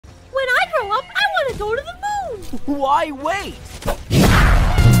go to the moon! Why wait?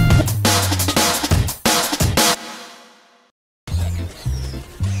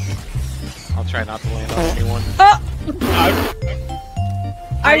 I'll try not to land on anyone.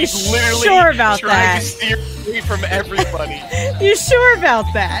 Are you sure about that? Trying to steer away from everybody. You sure about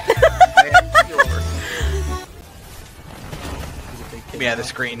that? I am sure. Get me out of the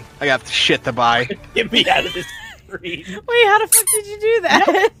screen. I got shit to buy. Get me out of this screen. Wait, how the fuck did you do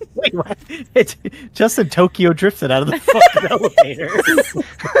that? Wait, what? It's Justin Tokyo drifted out of the fucking elevator.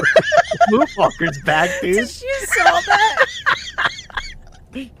 Moonwalker's back, dude. You saw that?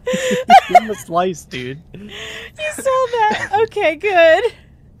 Give him a slice, dude. You saw that? Okay, good.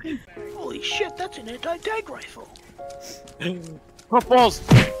 Holy shit, that's an anti-tag rifle. Balls.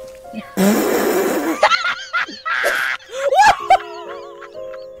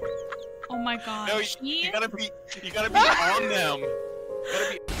 Oh my god. No, you gotta be on them.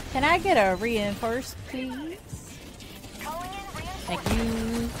 Can I get a reinforce, please? Thank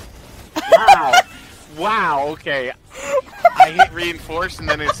you. Wow. Wow, okay. I hit reinforce and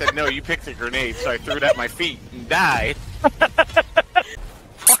then it said, no, you picked a grenade, so I threw it at my feet and died.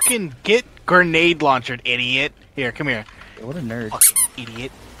 Fucking get grenade launcher, idiot. Here, come here. What a nerd. Fucking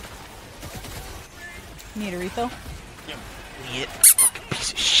idiot. Need a refill? You idiot. Fucking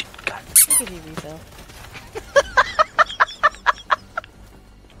piece of shit. God. I'll give you a refill.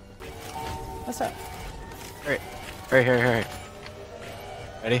 What's up? Alright. Right.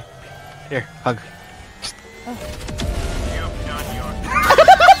 Ready? Here, hug. Oh. You've done your...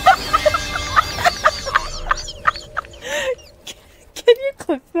 Can you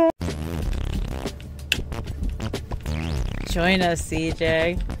clip that? Join us,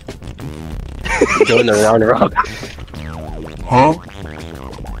 CJ. Join the round rock. Huh?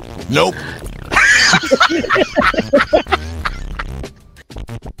 Nope.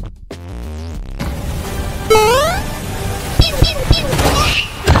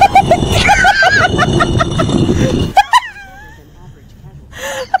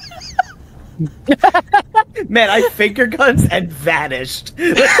 Man, I finger guns and vanished.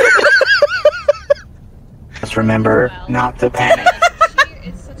 Just remember not to panic.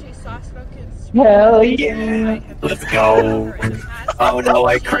 Hell yeah! Let's go! Oh no,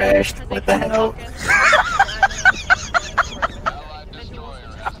 I crashed. What the hell?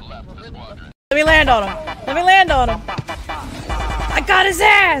 Let me land on him. Let me land on him. I got his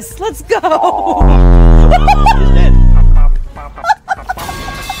ass. Let's go. He's dead.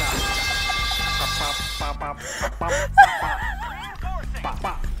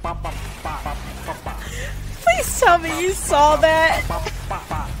 Please tell me you saw that.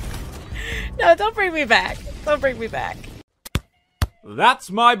 No, don't bring me back. Don't bring me back. That's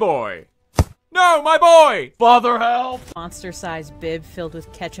my boy. No, my boy! Father, help! Monster-sized bib filled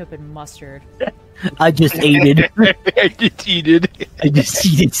with ketchup and mustard. I just ate it. I just eat it. I just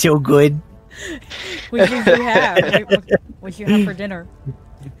eat it so good. What did you have? What did you have for dinner?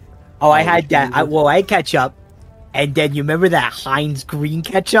 Oh, I had that. I had ketchup. And then you remember that Heinz green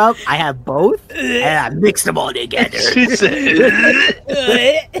ketchup? I have both. And I mixed them all together. She said, what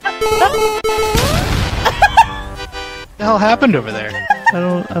the hell happened over there? I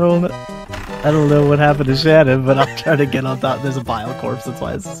don't know what happened to Shannon, but I'm trying to get on top. There's a bile corpse, that's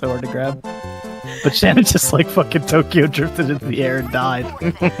why it's so hard to grab. But Shannon just like fucking Tokyo drifted into the air and died.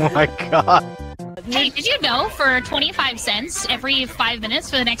 Oh my god. Hey, did you know for 25 cents every 5 minutes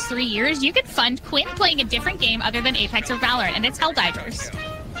for the next 3 years, you could fund Quinn playing a different game other than Apex or Valorant, and it's Helldivers.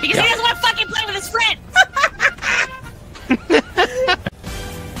 Because he doesn't want to fucking play with his friends!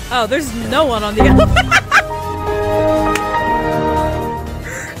 Oh, there's no one on the other.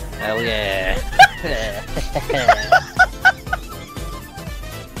 Hell yeah.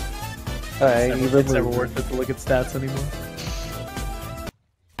 Alright, it's never worth it to look at stats anymore.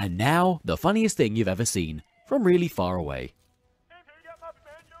 And now, the funniest thing you've ever seen, from really far away.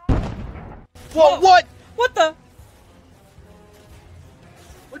 Whoa, what? What the?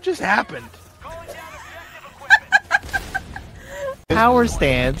 What just happened? Power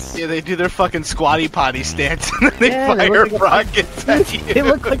stance. Yeah, they do their fucking squatty potty stance and then they Yeah, they fire look like rockets at you. They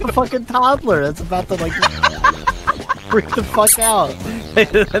look like a fucking toddler that's about to like freak the fuck out.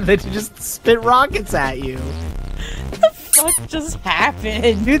 And they just spit rockets at you. What just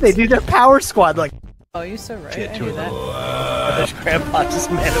happened? Dude, they do their power squad like. Oh, you're so right. Get I to knew it. that. There's grandpa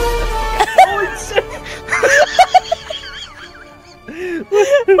just manifesting. Holy shit!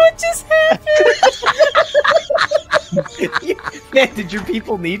 What just happened? Man, did your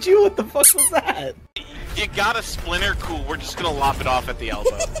people need you? What the fuck was that? You got a splinter? Cool, we're just gonna lop it off at the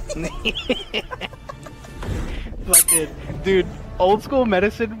elbow. Fucking dude, old school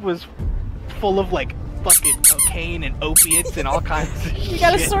medicine was full of like fucking cocaine and opiates and all kinds of shit. You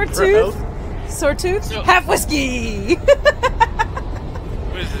got a sore bro. tooth? Sore tooth? Have whiskey!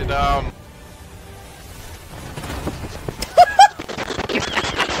 What is it?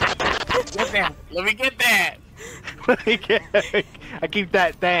 Get that. Let me get that. I keep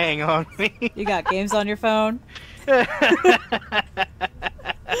that thing on me. You got games on your phone?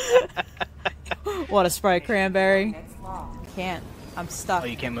 Want a Sprite cranberry? Can't. I'm stuck. Oh,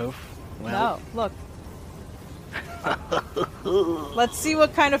 you can't move? No, look. Let's see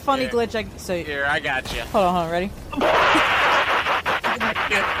what kind of funny glitch I... So, Here, I got you. hold on, ready?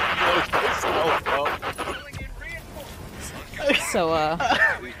 So,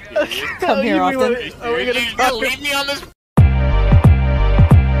 come here often. Are you gonna leave me on this